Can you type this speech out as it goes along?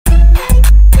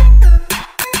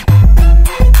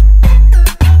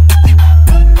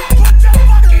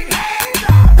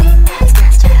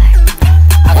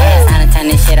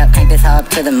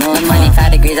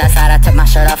breeze outside, I took my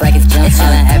shirt off like it's June.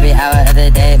 Chillin' every hour of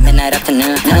the day, midnight up to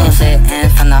noon. Million shit in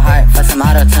from the heart for some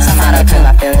auto-tune.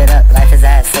 I fill it up, life is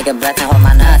ass. Take a breath and hold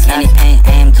my nuts. Candy paint,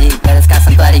 AMG, but it's got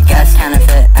some bloody guts.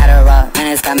 Counterfeit, Adderall,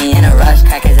 and it's got me in a rush.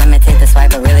 Crackers imitate the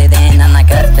swipe, but really they ain't none like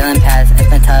us. Feeling past, it's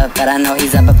been tough, but I know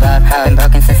he's up above. I've been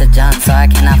broken since a jump, so I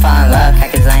cannot fall in love.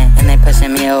 Crackers lame, and they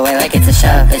pushing me away like it's a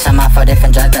shove. Bitch, I'm off for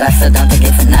different drugs, but I still don't think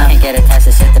it's enough. Can't get attached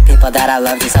to shit, the people that I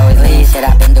love just always leave. Shit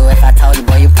I've been through, if I told you,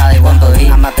 boy, you probably wouldn't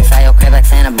believe. I'm up inside your crib like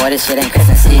Santa, boy, this shit ain't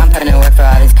Christmas Eve. I'm putting in work for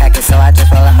all these crackers, so I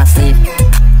just roll up my sleeve.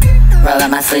 Roll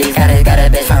up my sleeves, got a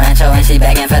bitch from Rancho and she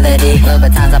begging for the D. Blue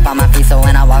batons up on my feet, so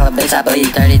when I walk a bitch I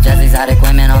bleed. Dirty just exotic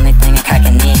women, only thing a crack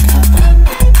can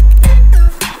need.